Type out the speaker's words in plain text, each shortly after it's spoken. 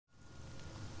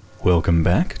Welcome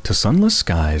back to Sunless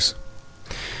Skies.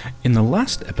 In the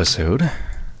last episode,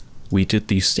 we did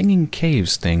the singing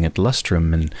caves thing at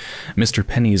Lustrum and Mr.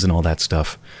 Penny's and all that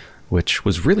stuff, which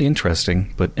was really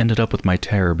interesting, but ended up with my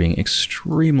terror being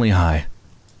extremely high.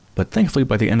 But thankfully,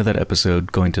 by the end of that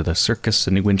episode, going to the circus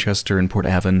in New Winchester and Port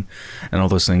Avon and all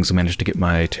those things, I managed to get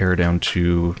my terror down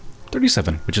to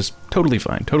 37, which is totally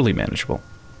fine, totally manageable.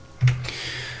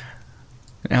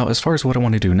 Now, as far as what I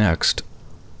want to do next,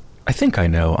 I think I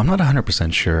know. I'm not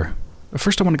 100% sure.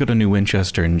 First, I want to go to New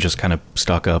Winchester and just kind of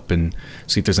stock up and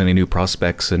see if there's any new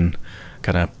prospects and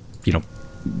kind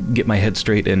of, get my head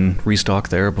straight and restock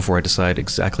there before I decide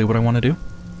exactly what I want to do.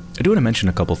 I do want to mention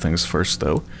a couple things first,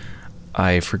 though.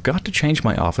 I forgot to change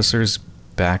my officers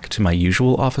back to my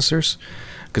usual officers,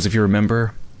 because if you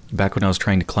remember, back when I was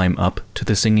trying to climb up to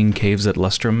the singing caves at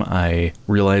Lustrum, I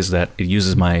realized that it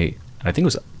uses my, I think it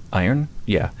was iron?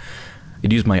 Yeah.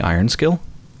 It used my iron skill.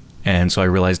 And so I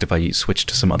realized if I switched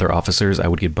to some other officers, I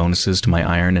would get bonuses to my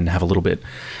iron and have a little bit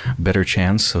better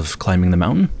chance of climbing the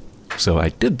mountain. So I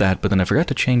did that, but then I forgot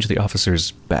to change the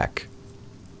officers back.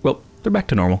 Well, they're back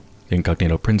to normal. The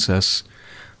Incognito Princess,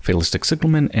 Fatalistic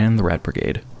Signalman, and the Rat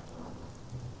Brigade.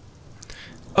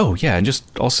 Oh yeah, and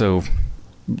just also,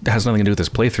 it has nothing to do with this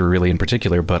playthrough really in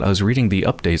particular, but I was reading the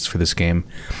updates for this game,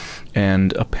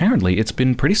 and apparently it's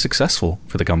been pretty successful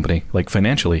for the company, like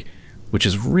financially. Which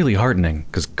is really heartening,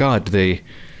 because God, they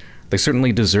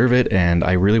certainly deserve it, and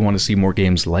I really want to see more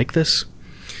games like this.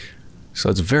 So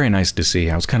it's very nice to see.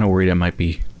 I was kind of worried it might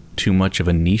be too much of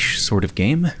a niche sort of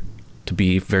game to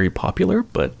be very popular,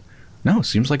 but no, it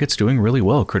seems like it's doing really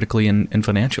well critically and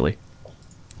financially.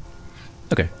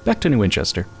 Okay, back to New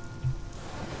Winchester.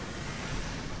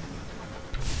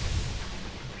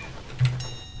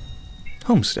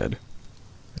 Homestead.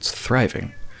 It's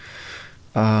thriving.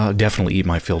 Definitely eat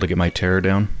my fill to get my terror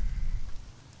down.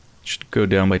 Should go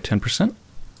down by 10%.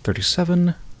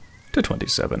 37 to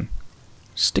 27.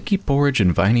 Sticky porridge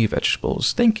and viney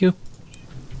vegetables. Thank you.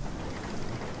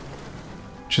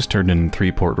 Just turned in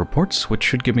 3 port reports, which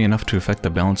should give me enough to affect the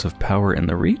balance of power in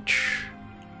the Reach.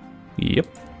 Yep.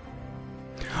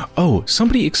 Oh,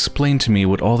 somebody explained to me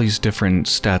what all these different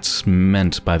stats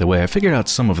meant, by the way. I figured out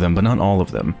some of them, but not all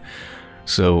of them.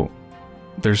 So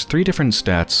there's 3 different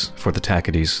stats for the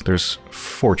Tacadies. There's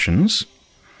fortunes,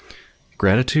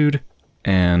 gratitude,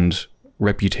 and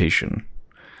reputation.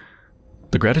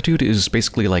 The gratitude is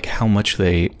basically like how much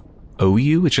they owe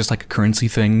you. It's just like a currency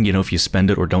thing. You know, if you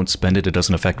spend it or don't spend it, it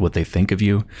doesn't affect what they think of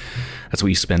you. That's what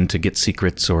you spend to get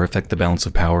secrets or affect the balance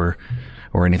of power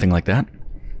or anything like that.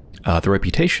 The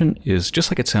reputation is just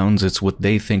like it sounds. It's what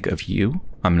they think of you.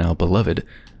 I'm now beloved.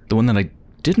 The one that I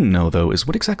didn't know, though, is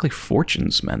what exactly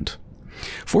fortunes meant.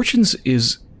 Fortunes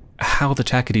is how the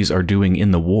Tacadies are doing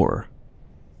in the war.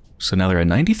 So now they're at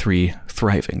 93,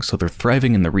 thriving. So they're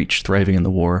thriving in the Reach, thriving in the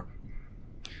war.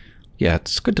 Yeah,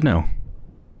 it's good to know.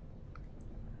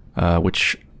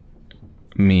 Which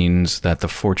means that the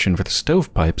fortune for the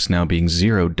stovepipes now being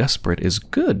 0 desperate is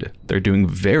good. They're doing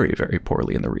very, very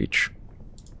poorly in the Reach.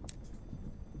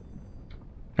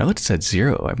 Now let's set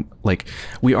 0.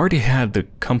 We already had the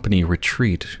company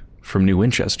retreat from New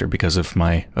Winchester because of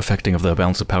my affecting of the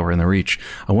balance of power in the Reach.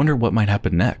 I wonder what might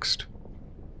happen next.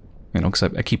 You know, because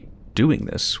I keep doing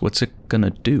this. What's it gonna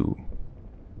do?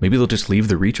 Maybe they'll just leave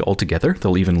the Reach altogether?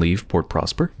 They'll even leave Port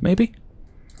Prosper, maybe?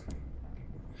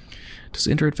 Does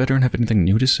Indrid Veteran have anything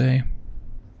new to say?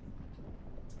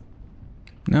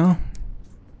 No.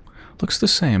 Looks the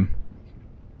same.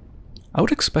 I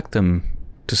would expect them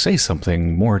to say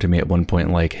something more to me at one point,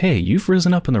 like, hey, you've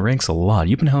risen up in the ranks a lot.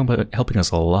 You've been helping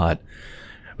us a lot.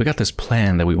 We got this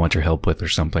plan that we want your help with or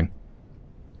something.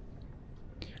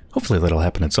 Hopefully that'll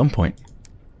happen at some point.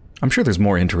 I'm sure there's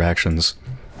more interactions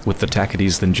with the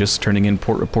Tacadies than just turning in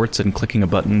port reports and clicking a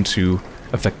button to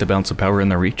affect the balance of power in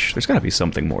the Reach. There's gotta be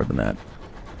something more than that.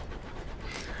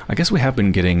 I guess we have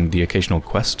been getting the occasional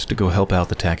quest to go help out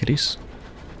the Tacadies.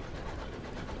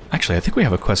 Actually, I think we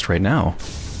have a quest right now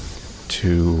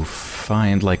to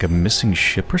find like a missing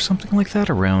ship or something like that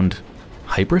around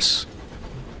Hybras,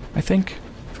 I think,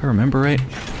 if I remember right.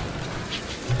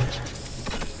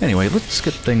 Anyway, let's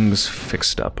get things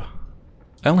fixed up.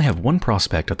 I only have 1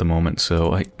 prospect at the moment,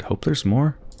 so I hope there's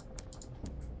more.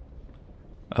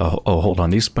 Oh, hold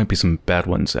on, these might be some bad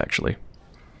ones, actually.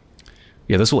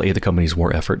 Yeah, this will aid the company's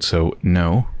war effort, so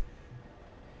no.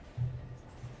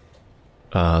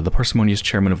 The parsimonious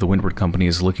chairman of the Windward Company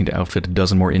is looking to outfit a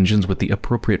dozen more engines with the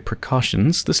appropriate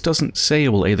precautions. This doesn't say it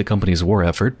will aid the company's war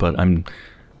effort, but I'm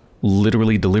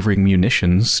literally delivering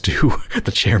munitions to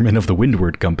the chairman of the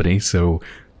Windward Company, so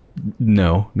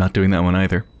no, not doing that one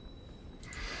either.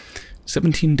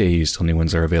 17 days till new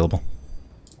ones are available.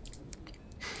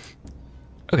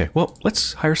 Okay, well,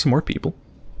 let's hire some more people.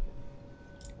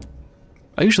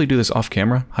 I usually do this off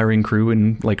camera, hiring crew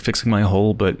and like fixing my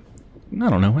hull, but I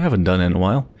don't know, I haven't done it in a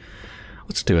while.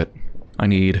 Let's do it. I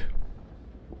need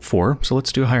 4, so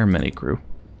let's do hire many crew.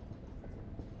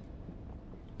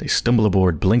 They stumble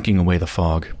aboard, blinking away the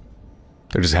fog.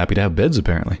 They're just happy to have beds,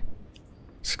 apparently.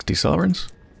 60 sovereigns.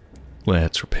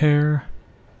 Let's repair.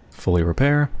 Fully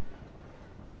repair.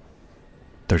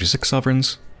 36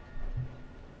 sovereigns.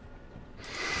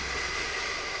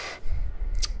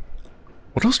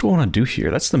 What else do I want to do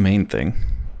here? That's the main thing.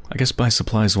 I guess buy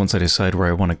supplies once I decide where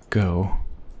I want to go.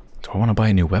 Do I want to buy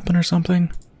a new weapon or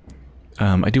something?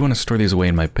 I do want to store these away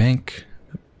in my bank.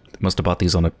 Must have bought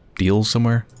these on a deal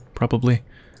somewhere, probably.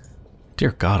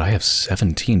 Dear God, I have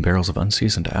 17 barrels of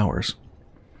unseasoned hours.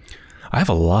 I have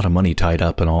a lot of money tied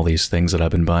up in all these things that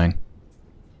I've been buying.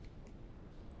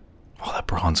 Oh, that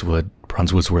bronze wood.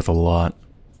 Bronze wood's worth a lot.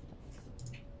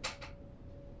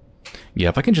 Yeah,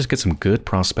 if I can just get some good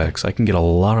prospects, I can get a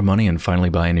lot of money and finally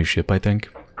buy a new ship, I think.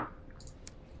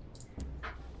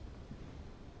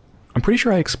 I'm pretty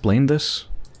sure I explained this,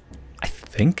 I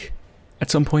think,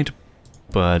 at some point,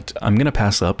 but I'm gonna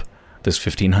pass up this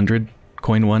 1500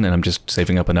 coin one, and I'm just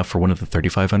saving up enough for one of the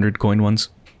 3500 coin ones.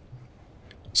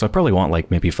 So I probably want like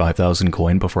maybe 5,000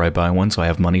 coin before I buy one, so I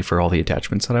have money for all the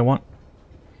attachments that I want.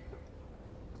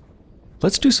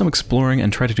 Let's do some exploring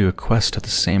and try to do a quest at the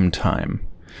same time.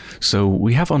 So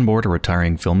we have on board a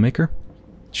retiring filmmaker.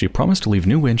 She promised to leave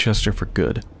New Winchester for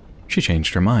good. She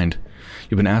changed her mind.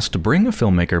 You've been asked to bring a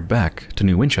filmmaker back to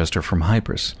New Winchester from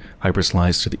Hybras. Hybras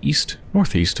lies to the east,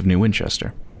 northeast of New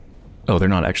Winchester. Oh, they're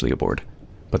not actually aboard,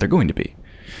 but they're going to be.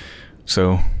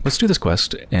 So let's do this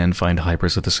quest and find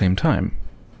Hybras at the same time.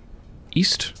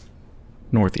 East,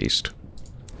 northeast.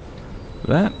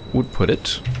 That would put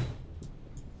it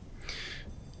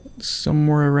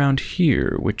somewhere around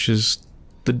here, which is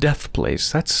the death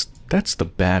place. That's the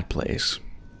bad place.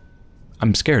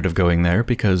 I'm scared of going there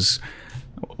because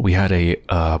we had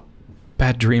a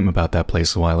bad dream about that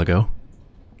place a while ago.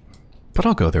 But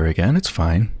I'll go there again, it's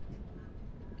fine.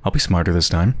 I'll be smarter this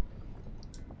time.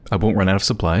 I won't run out of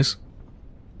supplies.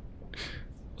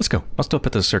 Let's go. I'll stop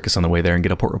at the circus on the way there and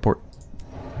get a port report.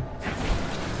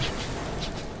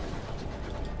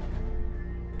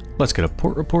 Let's get a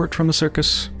port report from the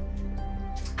circus.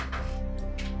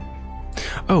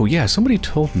 Oh yeah, somebody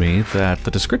told me that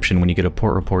the description when you get a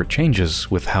port report changes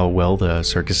with how well the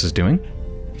circus is doing.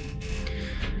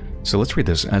 So let's read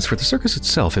this. As for the circus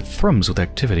itself, it thrums with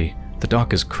activity. The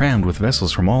dock is crammed with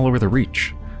vessels from all over the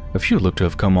reach. A few look to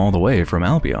have come all the way from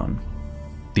Albion.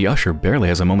 The usher barely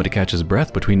has a moment to catch his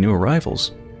breath between new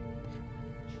arrivals.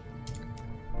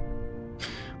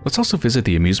 Let's also visit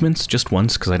the amusements just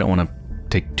once, because I don't want to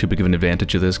take too big of an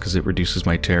advantage of this, because it reduces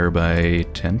my terror by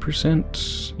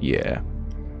 10%. Yeah.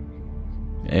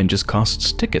 And just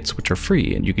costs tickets, which are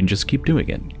free, and you can just keep doing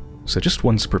it. So just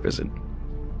once per visit.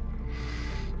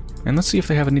 And let's see if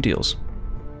they have any deals.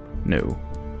 No.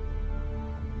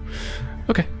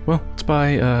 Okay, well, let's buy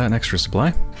an extra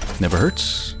supply. Never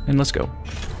hurts, and let's go.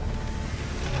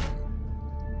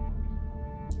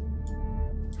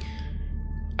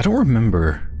 I don't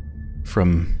remember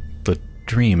from the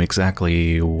dream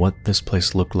exactly what this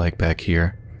place looked like back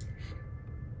here.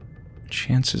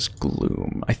 Chance's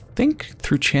Gloom. I think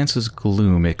through Chance's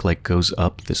Gloom it like goes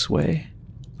up this way.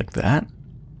 Like that.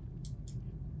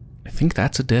 I think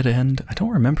that's a dead end. I don't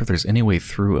remember if there's any way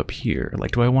through up here.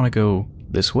 Like, do I want to go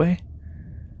this way?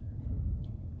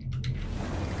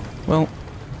 Well,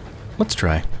 let's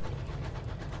try.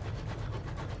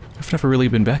 I've never really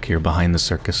been back here behind the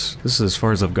circus. This is as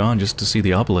far as I've gone just to see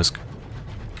the obelisk.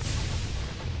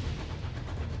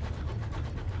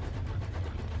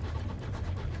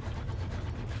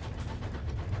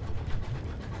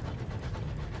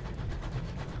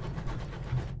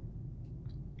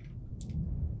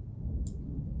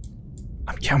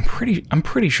 Yeah, I'm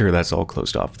pretty sure that's all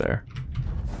closed off there.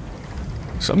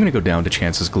 So I'm gonna go down to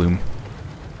Chance's Gloom.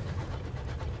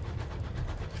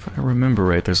 If I remember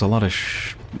right, there's a lot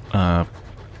of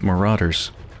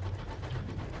marauders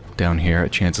down here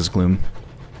at Chance's Gloom.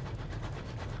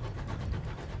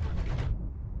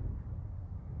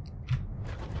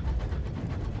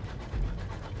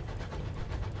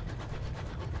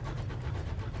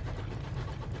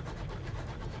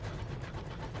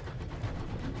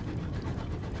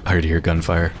 I heard hear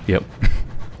gunfire. Yep.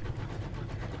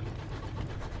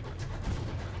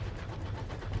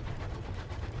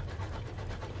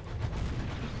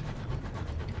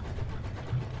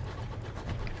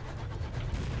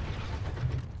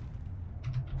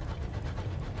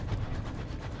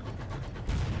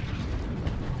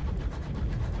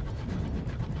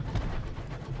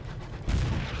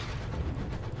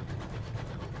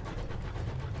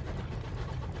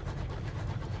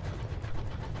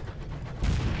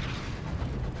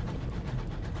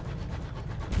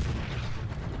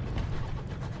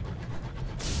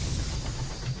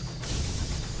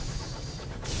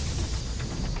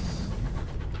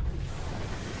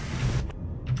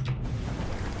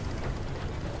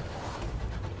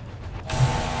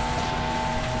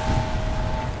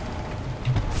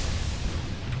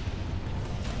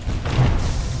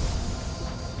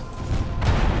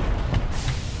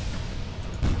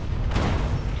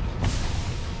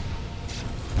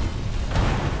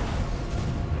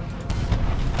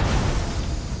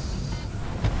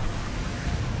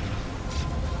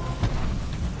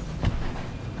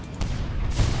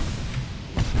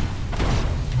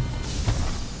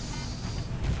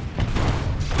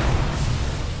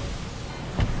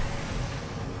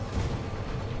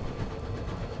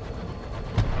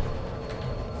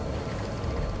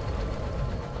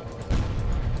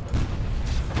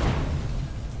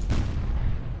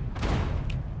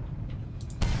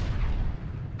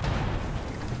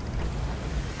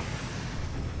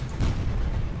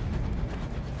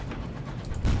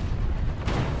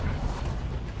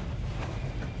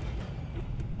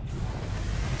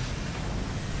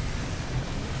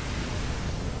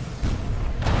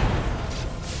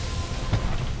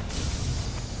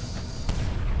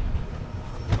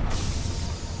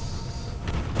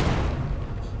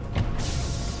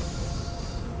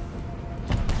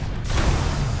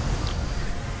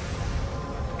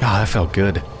 that felt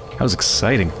good. That was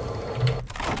exciting.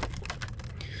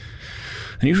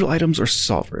 Unusual items or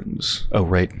sovereigns? Oh,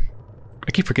 right.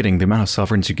 I keep forgetting the amount of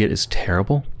sovereigns you get is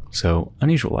terrible. So,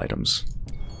 unusual items.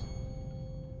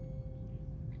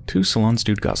 2 Salon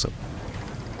Stewed Gossip.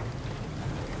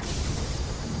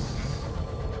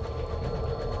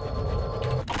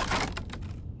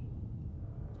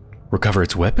 Recover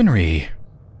its weaponry.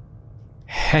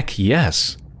 Heck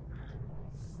yes.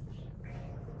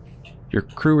 Your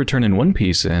crew return in one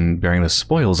piece and bearing the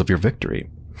spoils of your victory.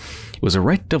 It was a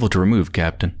right devil to remove,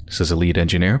 Captain, says the lead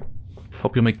engineer.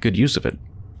 Hope you'll make good use of it.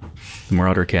 The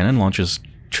Marauder cannon launches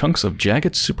chunks of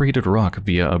jagged, superheated rock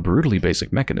via a brutally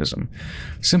basic mechanism.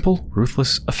 Simple,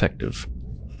 ruthless, effective.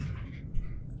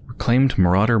 Reclaimed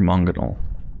Marauder Mongonal.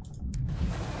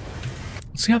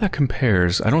 Let's see how that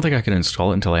compares. I don't think I can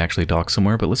install it until I actually dock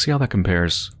somewhere, but let's see how that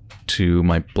compares to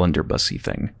my blunderbussy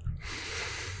thing.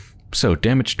 So,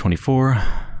 damage 24,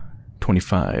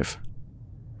 25.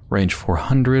 Range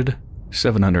 400,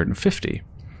 750.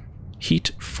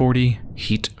 Heat 40,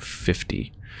 heat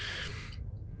 50.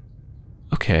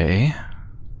 Okay.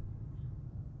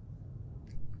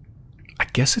 I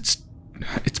guess it's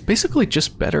basically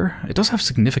just better. It does have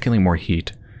significantly more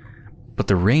heat, but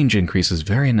the range increase is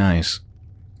very nice.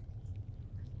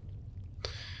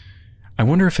 I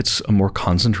wonder if it's a more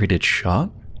concentrated shot,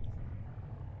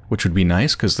 which would be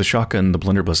nice because the shotgun, the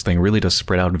blunderbuss thing really does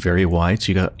spread out very wide,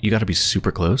 so you got to be super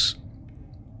close.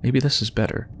 Maybe this is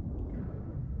better.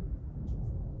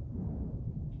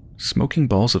 Smoking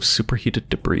balls of superheated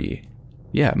debris.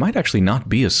 Yeah, it might actually not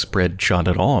be a spread shot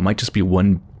at all. It might just be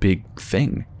one big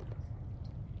thing.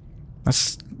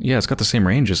 Yeah, it's got the same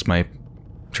range as my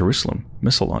Jerusalem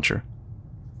missile launcher.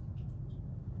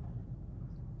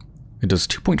 It does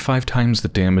 2.5 times the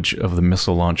damage of the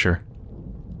missile launcher.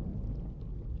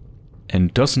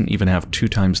 And doesn't even have 2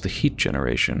 times the heat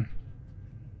generation.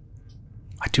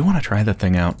 I do want to try that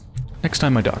thing out. Next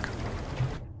time I dock.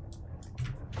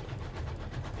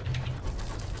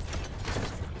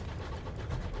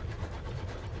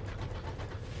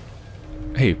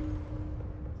 Hey,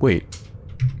 wait.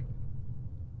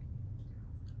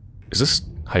 Is this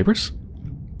Hybras?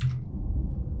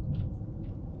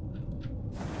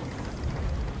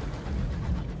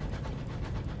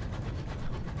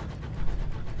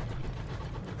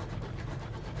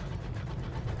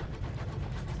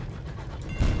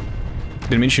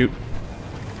 Didn't mean to shoot.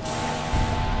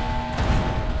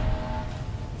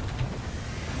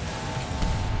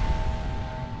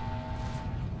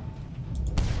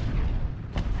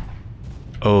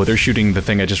 Oh, they're shooting the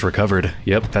thing I just recovered.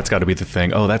 Yep, that's got to be the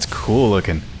thing. Oh, that's cool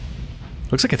looking.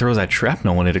 Looks like it throws that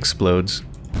shrapnel when it explodes.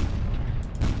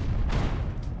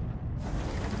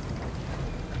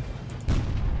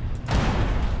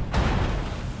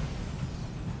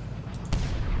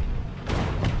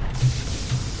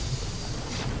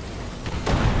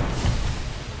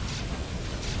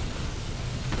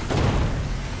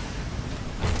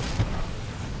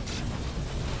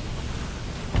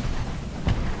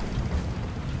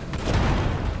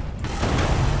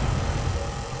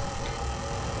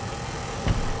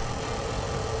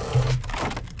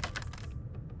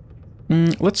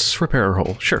 Let's repair our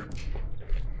hull. Sure.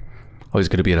 Always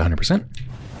good to be at 100%.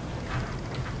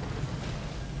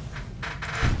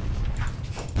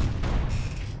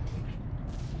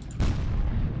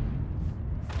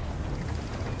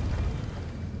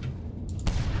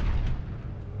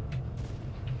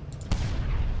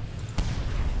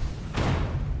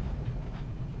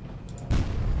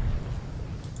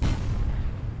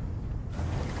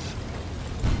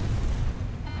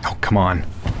 Oh, come on.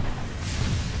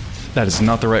 That is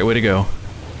not the right way to go.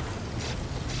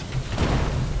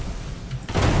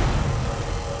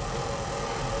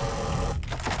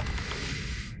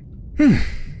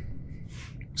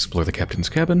 Explore the captain's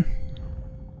cabin.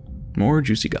 More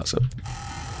juicy gossip.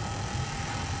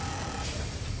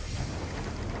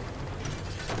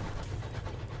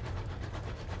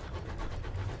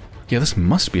 Yeah, this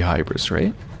must be Hybras,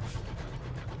 right?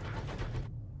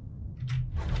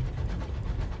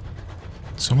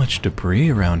 So much debris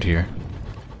around here.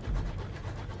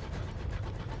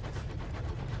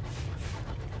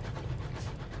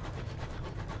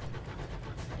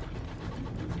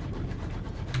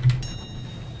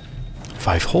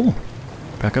 Five hull.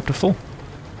 Back up to full.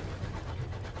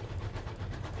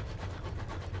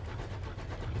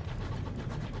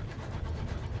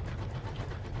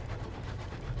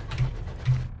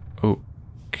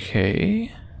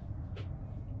 Okay.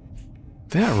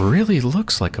 That really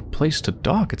looks like a place to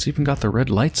dock. It's even got the red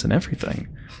lights and everything.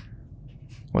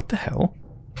 What the hell?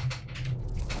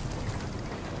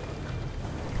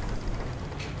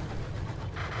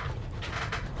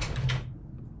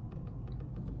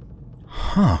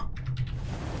 Huh.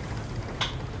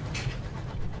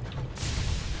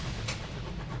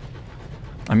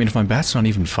 I mean, if my bat's not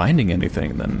even finding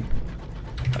anything, then...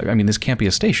 I mean, this can't be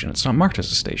a station. It's not marked as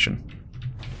a station.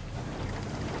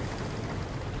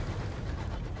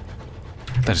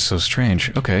 That is so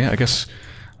strange. Okay, I guess...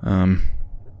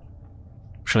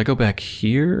 should I go back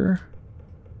here?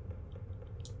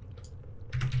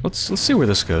 Let's see where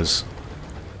this goes.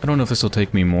 I don't know if this will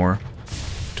take me more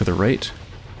to the right,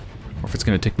 or if it's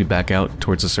going to take me back out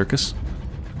towards the circus.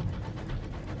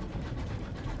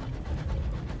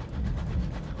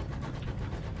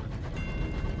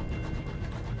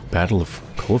 Battle of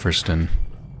Culverston.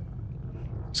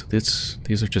 So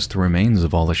these are just the remains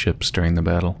of all the ships during the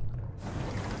battle.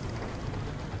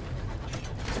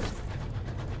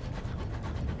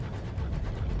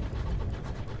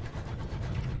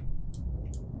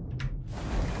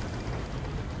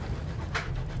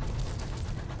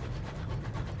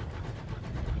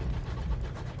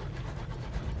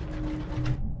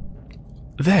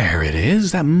 There it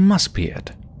is! That must be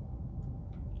it.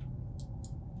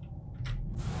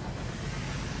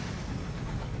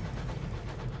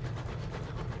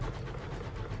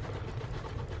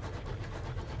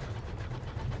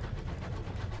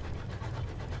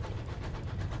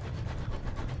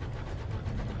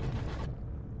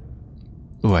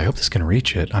 Ooh, I hope this can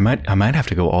reach it. I might have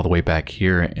to go all the way back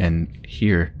here and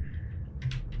here.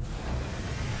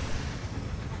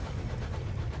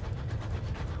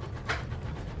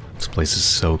 This place is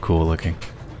so cool looking.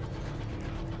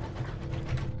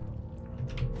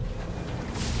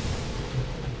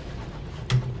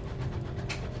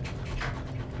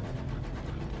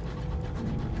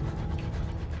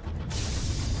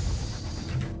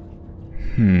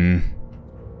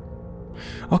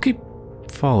 I'll keep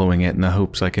following it in the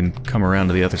hopes I can come around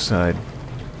to the other side.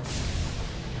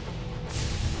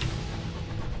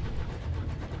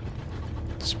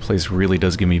 This place really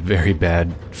does give me very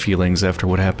bad feelings after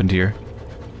what happened here.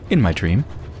 In my dream.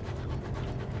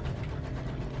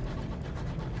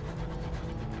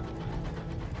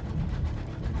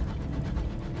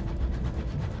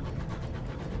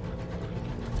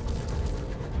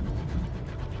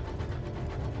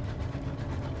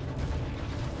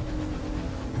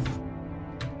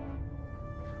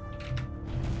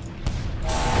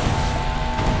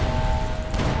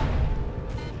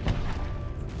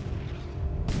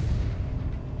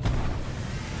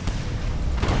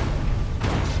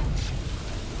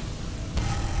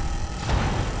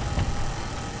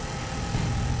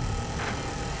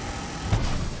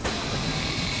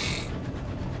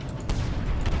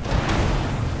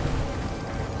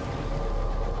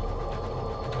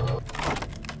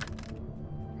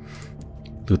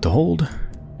 Loot the hold.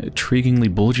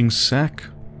 Intriguingly bulging sack.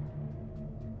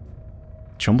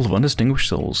 Jumble of undistinguished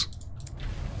souls.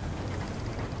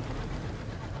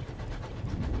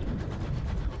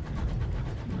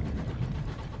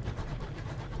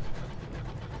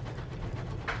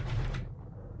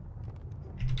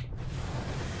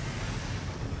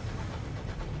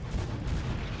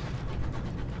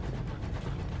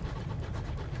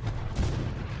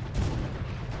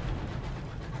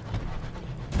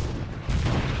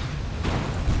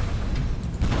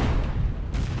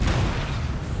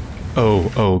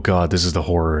 Oh god, this is the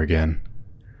horror again.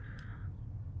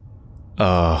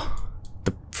 The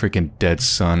freaking dead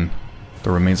sun. The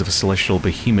remains of a celestial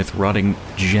behemoth rotting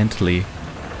gently.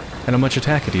 And a bunch of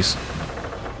Tachytes.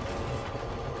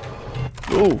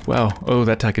 Oh, wow. Oh,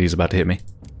 that Tachyte's about to hit me.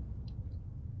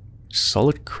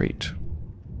 Solid crate.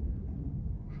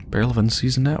 Barrel of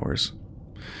unseasoned hours.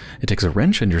 It takes a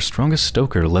wrench and your strongest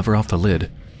stoker to lever off the lid.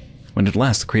 When at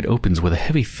last the crate opens with a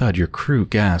heavy thud, your crew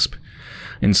gasp.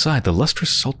 Inside, the lustrous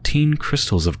saltine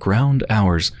crystals of ground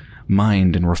hours,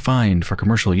 mined and refined for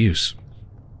commercial use.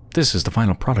 This is the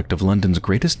final product of London's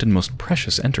greatest and most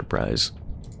precious enterprise.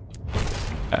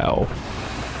 Ow.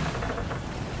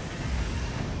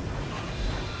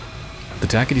 The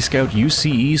Tachyte Scout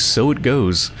UCE, so it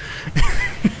goes.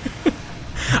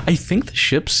 I think the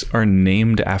ships are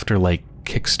named after, like,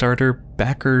 Kickstarter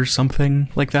backer or something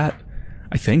like that.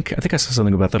 I think I saw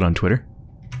something about that on Twitter.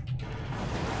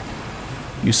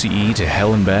 UCE to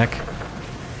hell and back.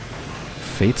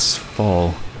 Fate's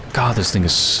Fall. God, this thing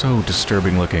is so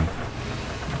disturbing looking.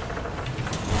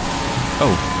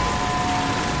 Oh.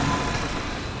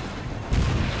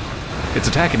 It's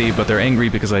a Tachyte, but they're angry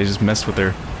because I just messed with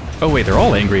their... Oh wait, they're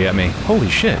all angry at me. Holy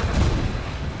shit.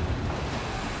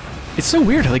 It's so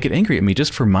weird how they get angry at me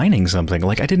just for mining something.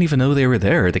 Like, I didn't even know they were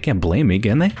there. They can't blame me,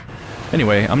 can they?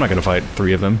 Anyway, I'm not gonna fight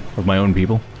 3 of them, of my own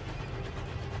people.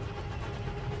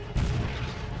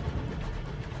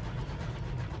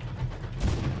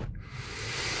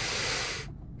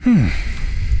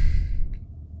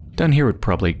 Down here would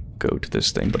probably go to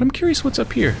this thing, but I'm curious what's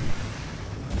up here.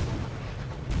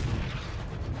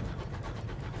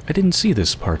 I didn't see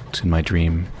this part in my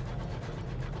dream.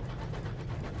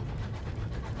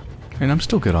 And I'm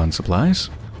still good on supplies.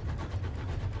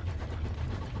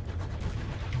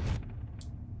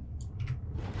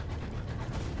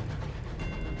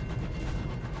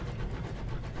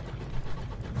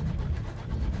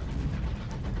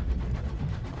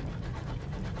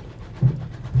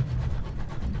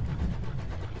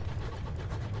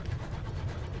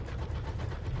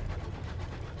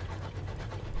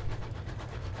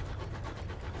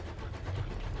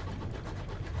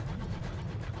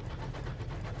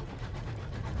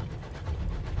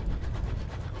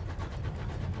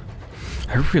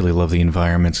 I really love the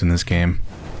environments in this game.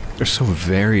 They're so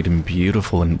varied and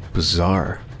beautiful and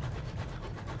bizarre.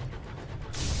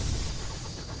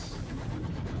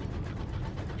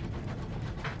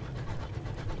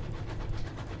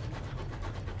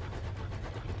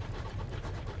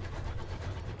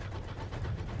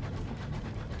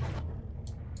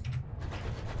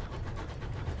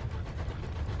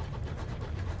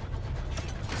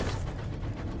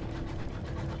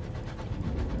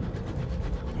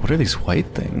 What are these white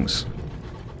things?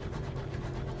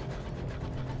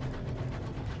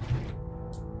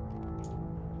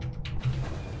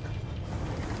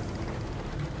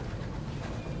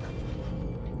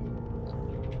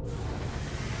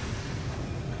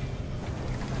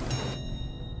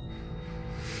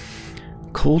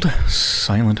 Cold,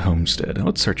 silent homestead.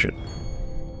 Let's search it.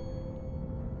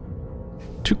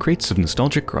 2 crates of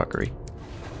nostalgic crockery.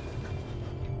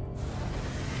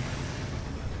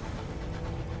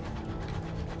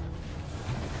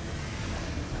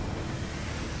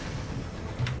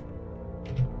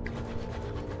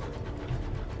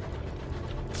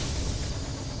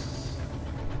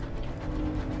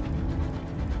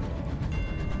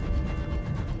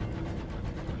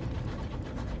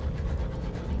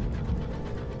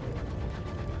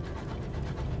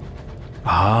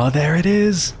 Oh, there it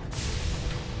is!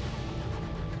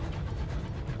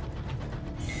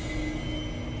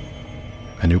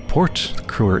 A new port. The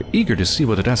crew are eager to see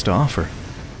what it has to offer.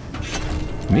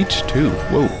 Me too.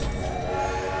 Whoa.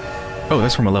 Oh,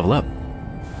 that's from a level up.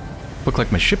 Looked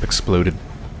like my ship exploded.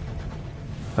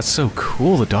 That's so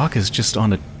cool. The dock is just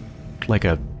on like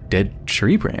a dead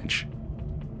tree branch.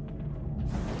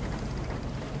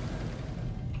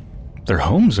 Their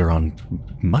homes are on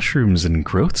mushrooms and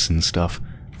growths and stuff.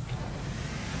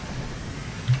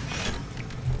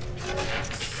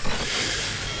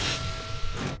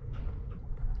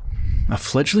 A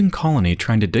fledgling colony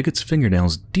trying to dig its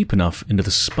fingernails deep enough into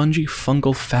the spongy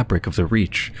fungal fabric of the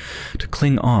Reach to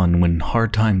cling on when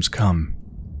hard times come.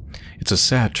 It's a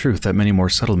sad truth that many more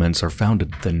settlements are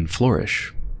founded than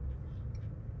flourish.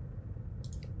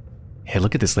 Hey,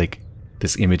 look at this, like,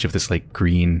 this image of this, like,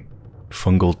 green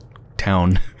fungal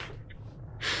town.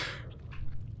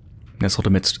 Nestled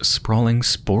amidst sprawling,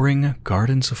 sporing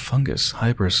gardens of fungus,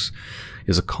 Hybras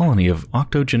is a colony of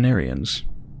octogenarians.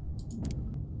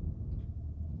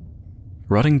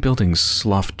 Rotting buildings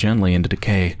slough gently into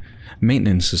decay.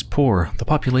 Maintenance is poor, the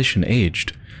population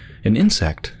aged. An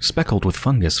insect, speckled with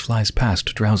fungus, flies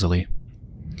past drowsily.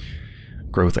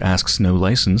 Growth asks no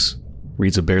license.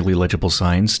 Reads a barely legible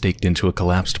sign staked into a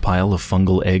collapsed pile of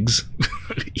fungal eggs.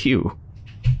 Ew.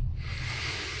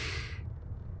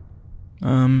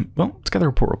 Well, let's gather a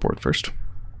report first.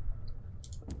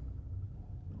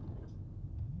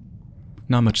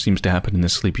 Not much seems to happen in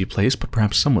this sleepy place, but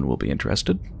perhaps someone will be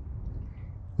interested.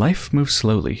 Life moves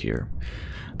slowly here.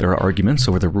 There are arguments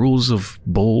over the rules of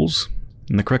bowls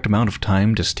and the correct amount of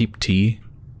time to steep tea.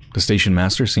 The station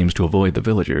master seems to avoid the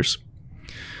villagers.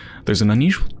 There's an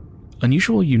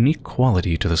unusual unique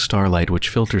quality to the starlight which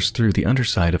filters through the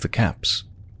underside of the caps.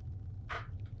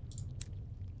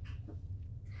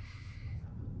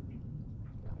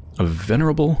 A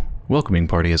venerable, welcoming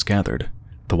party has gathered.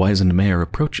 The wizened mayor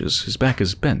approaches. His back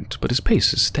is bent, but his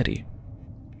pace is steady.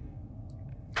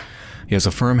 He has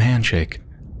a firm handshake.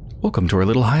 Welcome to our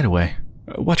little hideaway.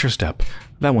 Watch your step.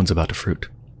 That one's about to fruit.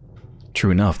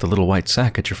 True enough, the little white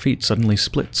sack at your feet suddenly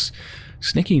splits.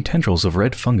 Snaky tendrils of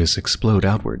red fungus explode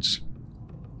outwards.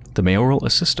 The mayoral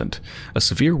assistant, a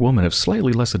severe woman of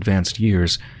slightly less advanced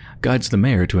years, guides the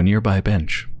mayor to a nearby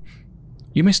bench.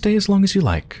 You may stay as long as you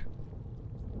like.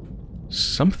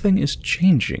 Something is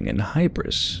changing in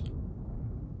Hybras.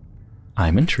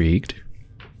 I'm intrigued.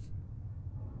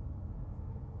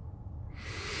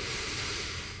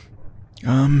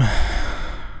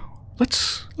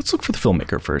 Let's look for the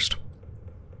filmmaker first.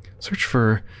 Search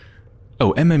for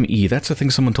Oh, MME, that's a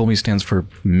thing someone told me stands for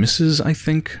Mrs., I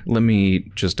think. Let me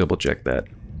just double check that.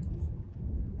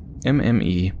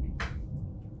 MME.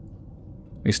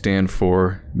 They stand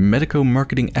for Medico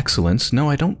Marketing Excellence. No,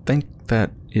 I don't think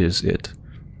that is it.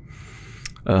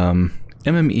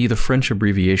 MME, the French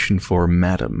abbreviation for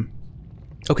Madame.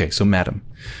 Okay, so Madame.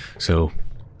 So,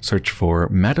 search for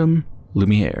Madame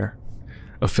Lumiere.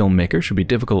 A filmmaker should be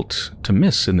difficult to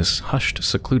miss in this hushed,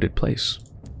 secluded place.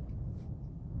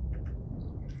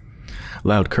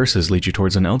 Loud curses lead you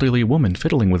towards an elderly woman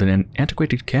fiddling with an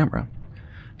antiquated camera.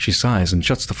 She sighs and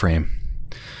shuts the frame.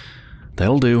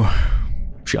 That'll do.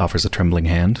 She offers a trembling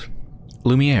hand.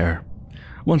 Lumiere,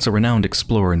 once a renowned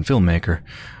explorer and filmmaker,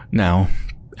 now,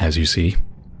 as you see.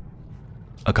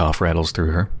 A cough rattles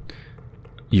through her.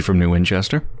 You from New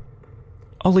Winchester?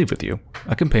 I'll leave with you.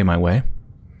 I can pay my way.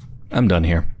 I'm done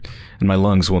here, and my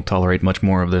lungs won't tolerate much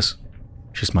more of this.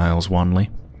 She smiles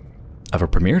wanly. I've a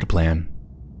premiere to plan.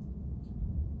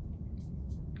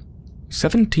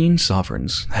 17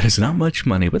 sovereigns. That is not much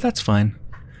money, but that's fine.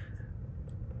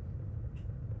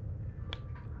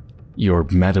 Your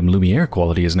Madame Lumiere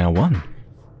quality is now 1.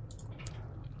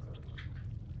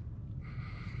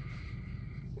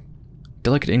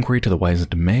 Delicate inquiry to the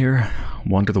wizened mayor.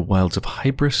 Wander the wilds of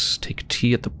Hybras, take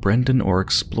tea at the Brendan, or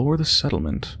explore the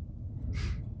settlement.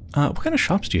 What kind of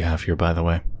shops do you have here, by the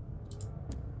way?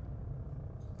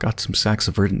 Got some sacks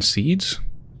of verdant seeds?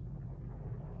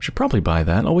 Should probably buy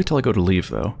that. I'll wait till I go to leave,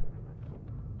 though.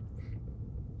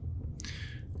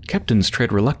 Captains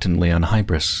tread reluctantly on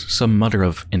Hybras, some mutter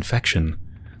of infection.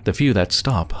 The few that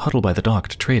stop huddle by the dock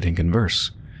to trade and converse.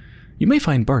 You may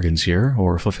find bargains here,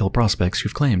 or fulfill prospects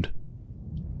you've claimed.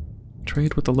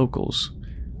 Trade with the locals.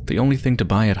 The only thing to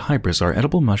buy at Hybras are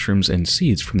edible mushrooms and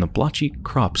seeds from the blotchy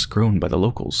crops grown by the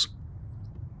locals.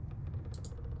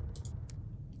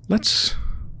 Let's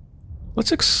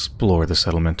explore the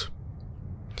settlement.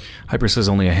 Hybras has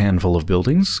only a handful of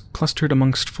buildings, clustered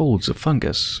amongst folds of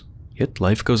fungus. Yet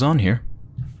life goes on here.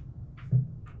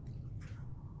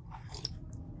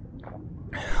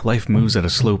 Life moves at a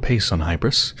slow pace on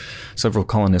Hybras. Several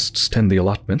colonists tend the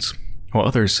allotments, while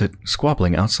others sit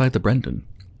squabbling outside the Brendan.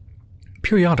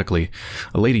 Periodically,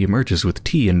 a lady emerges with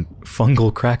tea and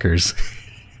fungal crackers.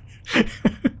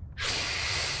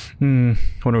 Wonder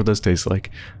what those taste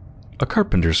like. A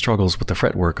carpenter struggles with the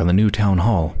fretwork on the new town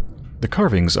hall. The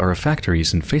carvings are of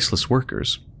factories and faceless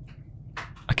workers.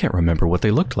 I can't remember what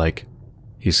they looked like,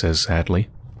 he says sadly.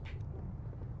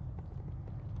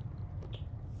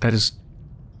 That is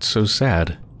so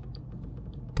sad.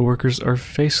 The workers are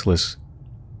faceless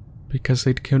because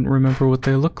they can't remember what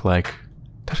they look like.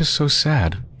 That is so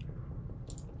sad.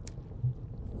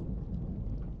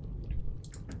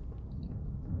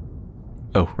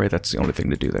 Oh, right, that's the only thing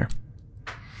to do there.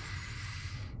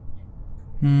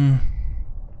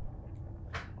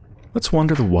 Let's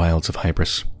wander the wilds of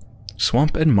Hybras.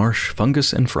 Swamp and marsh,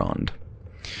 fungus and frond.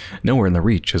 Nowhere in the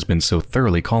Reach has been so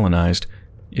thoroughly colonized.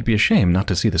 It'd be a shame not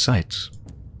to see the sights.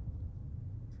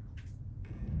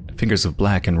 Fingers of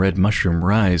black and red mushroom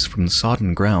rise from the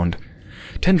sodden ground.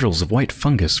 Tendrils of white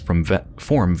fungus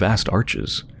form vast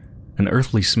arches. An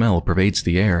earthly smell pervades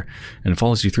the air and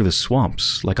follows you through the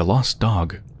swamps like a lost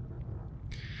dog.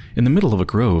 In the middle of a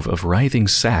grove of writhing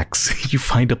sacks, you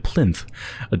find a plinth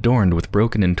adorned with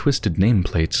broken and twisted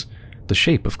nameplates, the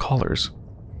shape of collars.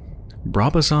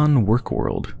 Brabazon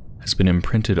Workworld has been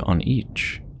imprinted on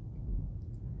each.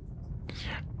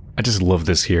 I just love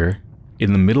this here.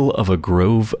 In the middle of a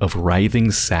grove of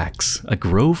writhing sacks. A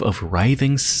grove of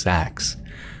writhing sacks.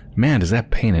 Man, does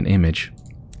that paint an image.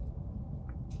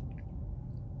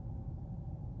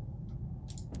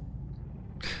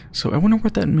 So I wonder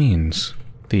what that means.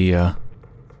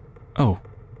 Oh,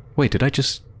 wait, I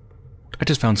just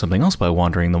found something else by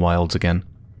wandering the wilds again.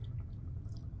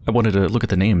 I wanted to look at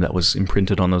the name that was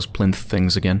imprinted on those plinth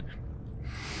things again.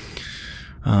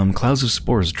 Clouds of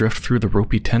spores drift through the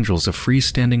ropey tendrils of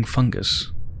freestanding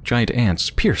fungus. Giant ants,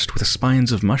 pierced with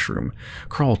spines of mushroom,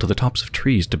 crawl to the tops of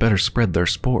trees to better spread their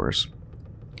spores.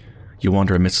 You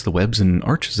wander amidst the webs and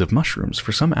arches of mushrooms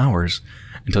for some hours,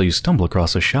 until you stumble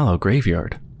across a shallow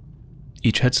graveyard.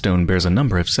 Each headstone bears a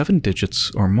number of 7 digits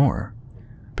or more.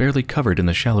 Barely covered in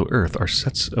the shallow earth are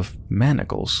sets of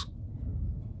manacles.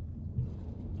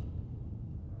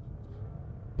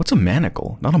 What's a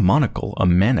manacle? Not a monocle, a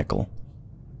manacle.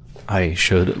 I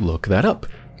should look that up.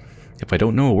 If I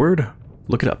don't know a word,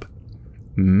 look it up.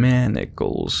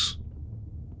 Manacles.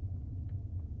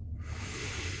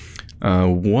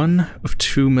 One of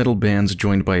 2 metal bands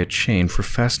joined by a chain for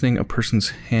fastening a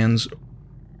person's hands.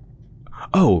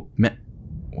 Oh,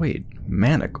 wait,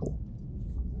 manacle.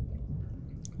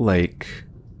 Like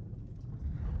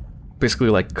Basically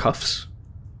like cuffs.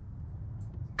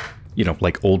 You know,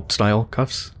 like old-style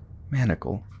cuffs.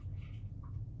 Manacle.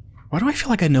 Why do I feel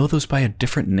like I know those by a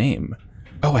different name?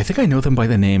 Oh, I think I know them by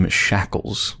the name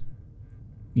shackles.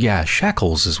 Yeah,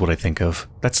 shackles is what I think of.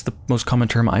 That's the most common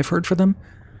term I've heard for them.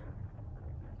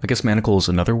 I guess manacle is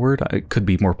another word. It could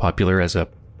be more popular as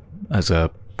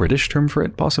a British term for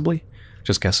it, possibly.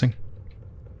 Just guessing.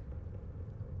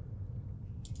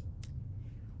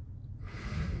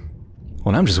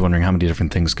 Well, now I'm just wondering how many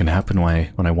different things can happen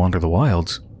when I wander the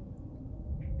wilds.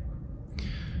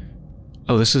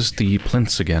 Oh, this is the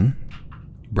plinths again.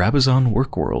 Brabazon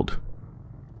Workworld.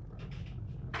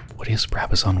 What is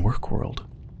Brabazon Workworld?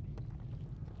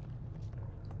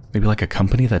 Maybe like a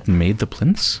company that made the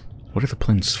plinths? What are the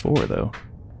plinths for, though?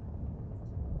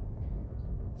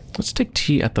 Let's take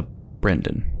tea at the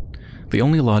Brendan. The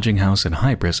only lodging house in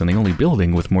Hybras and the only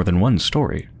building with more than one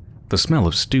story. The smell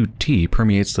of stewed tea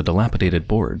permeates the dilapidated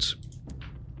boards.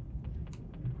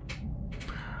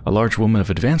 A large woman of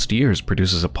advanced years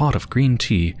produces a pot of green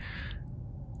tea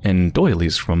and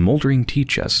doilies from a moldering tea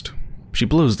chest. She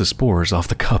blows the spores off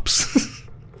the cups.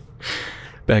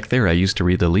 Back there I used to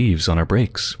read the leaves on our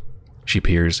breaks. She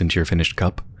peers into your finished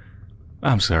cup.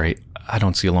 I'm sorry, I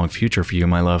don't see a long future for you,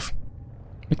 my love.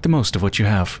 Make the most of what you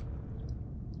have.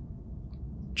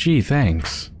 Gee,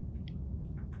 thanks.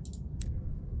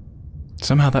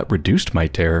 Somehow that reduced my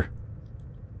terror.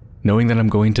 Knowing that I'm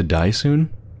going to die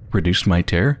soon reduced my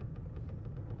terror.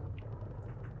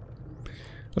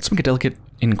 Let's make a delicate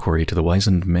inquiry to the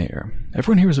wizened mayor.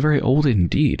 Everyone here is very old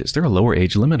indeed. Is there a lower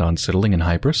age limit on settling in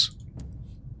Hybras?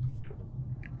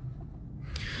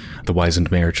 The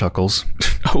wizened mayor chuckles.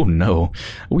 Oh no,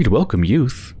 we'd welcome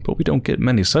youth, but we don't get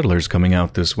many settlers coming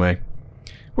out this way.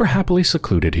 We're happily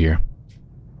secluded here.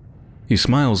 He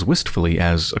smiles wistfully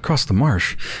as, across the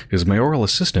marsh, his mayoral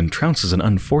assistant trounces an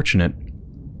unfortunate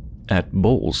at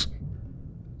bowls.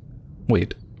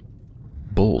 Wait,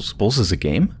 bowls? Bowls is a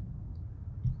game?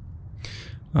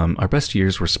 Our best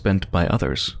years were spent by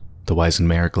others. The wizened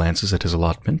mayor glances at his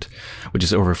allotment, which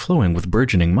is overflowing with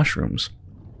burgeoning mushrooms.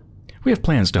 We have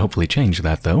plans to hopefully change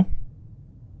that, though.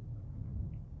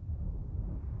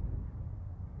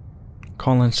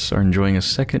 Colonists are enjoying a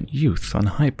second youth on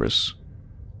Hybras.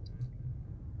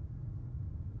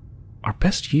 Our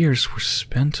best years were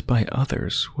spent by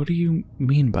others. What do you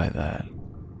mean by that?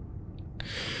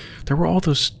 There were all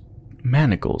those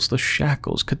manacles, the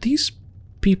shackles. Could these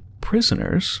be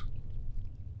prisoners?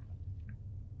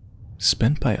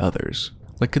 Spent by others.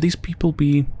 Like, could these people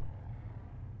be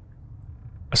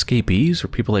escapees or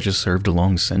people that just served a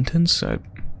long sentence?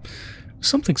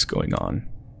 Something's going on.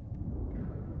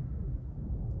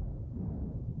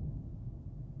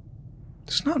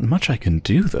 There's not much I can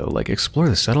do, though. Like, explore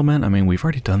the settlement? I mean, we've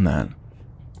already done that.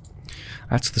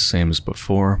 That's the same as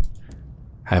before.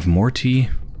 Have more tea.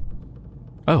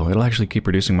 Oh, it'll actually keep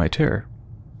reducing my terror.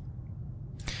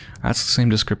 That's the same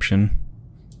description.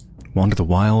 Wander the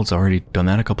wilds, already done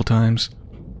that a couple times.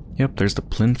 Yep, there's the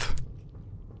plinth.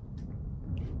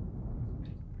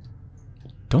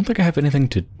 Don't think I have anything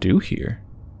to do here.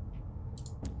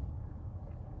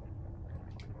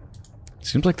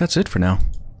 Seems like that's it for now.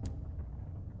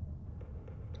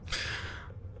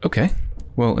 Okay,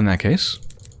 well, in that case,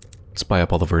 let's buy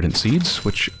up all the verdant seeds,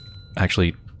 which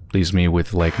actually leaves me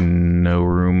with, like, no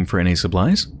room for any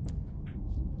supplies.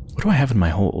 What do I have in my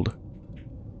hold?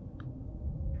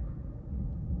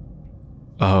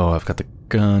 Oh, I've got the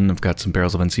gun, I've got some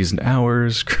barrels of unseasoned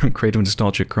hours, crate of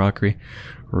nostalgic crockery.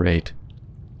 Right.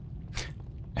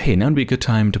 Hey, now would be a good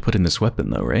time to put in this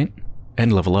weapon, though, right?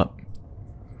 And level up.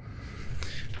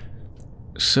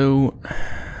 So...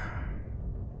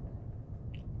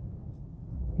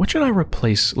 what should I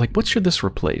replace? Like, what should this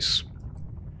replace?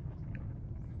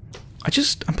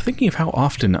 I'm thinking of how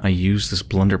often I use this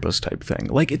blunderbuss type thing.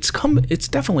 Like, it's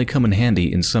definitely come in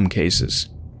handy in some cases.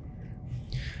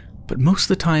 But most of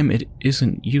the time, it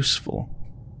isn't useful.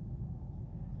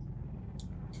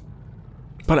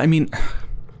 But I mean,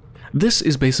 this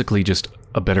is basically just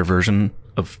a better version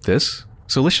of this.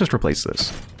 So let's just replace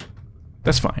this.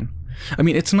 That's fine. I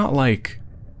mean, it's not like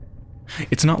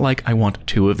I want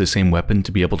two of the same weapon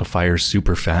to be able to fire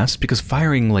super fast, because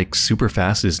firing like super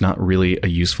fast is not really a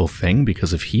useful thing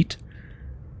because of heat.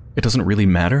 It doesn't really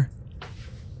matter.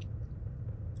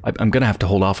 I'm gonna have to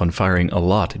hold off on firing a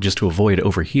lot just to avoid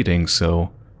overheating,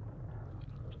 so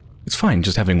it's fine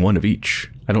just having one of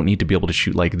each. I don't need to be able to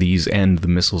shoot like these and the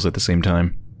missiles at the same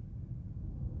time.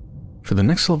 For the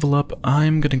next level up,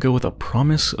 I'm gonna go with a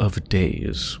Promise of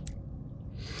Days.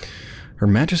 Her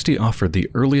Majesty offered the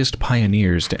earliest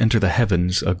pioneers to enter the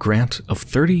heavens a grant of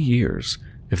 30 years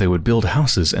if they would build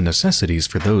houses and necessities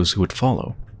for those who would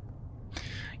follow.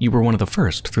 You were one of the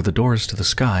first through the doors to the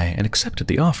sky and accepted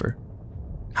the offer.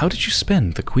 How did you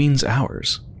spend the Queen's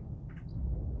hours?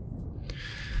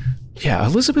 Yeah,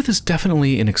 Elizabeth is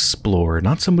definitely an explorer,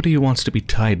 not somebody who wants to be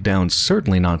tied down,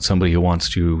 certainly not somebody who wants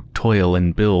to toil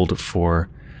and build for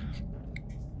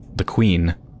the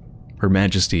Queen, Her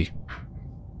Majesty.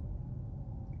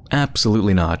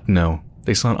 Absolutely not, no.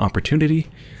 They saw an opportunity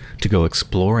to go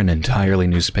explore an entirely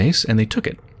new space, and they took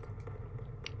it.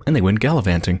 And they went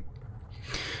gallivanting.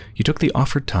 You took the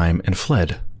offered time and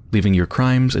fled, leaving your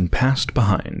crimes and past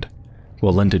behind.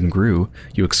 While London grew,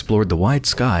 you explored the wide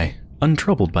sky,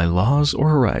 untroubled by laws or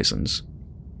horizons.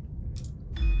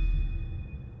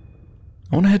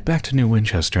 I want to head back to New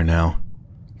Winchester now.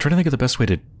 I'm trying to think of the best way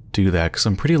to do that, because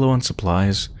I'm pretty low on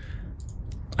supplies.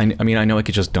 I mean, I know I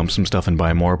could just dump some stuff and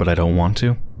buy more, but I don't want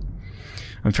to.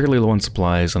 I'm fairly low on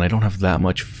supplies, and I don't have that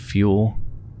much fuel.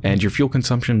 And your fuel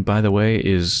consumption, by the way,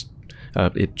 is...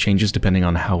 it changes depending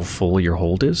on how full your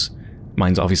hold is.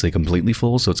 Mine's obviously completely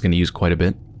full, so it's going to use quite a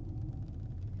bit.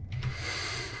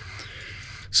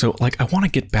 So, like, I want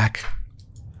to get back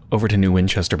over to New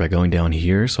Winchester by going down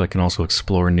here, so I can also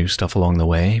explore new stuff along the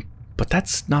way. But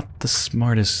that's not the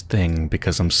smartest thing,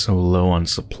 because I'm so low on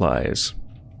supplies.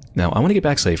 Now, I want to get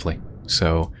back safely,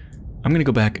 so I'm going to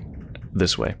go back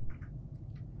this way.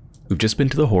 We've just been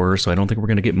to the horror, so I don't think we're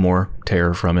going to get more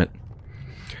terror from it.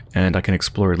 And I can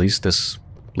explore at least this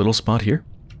little spot here.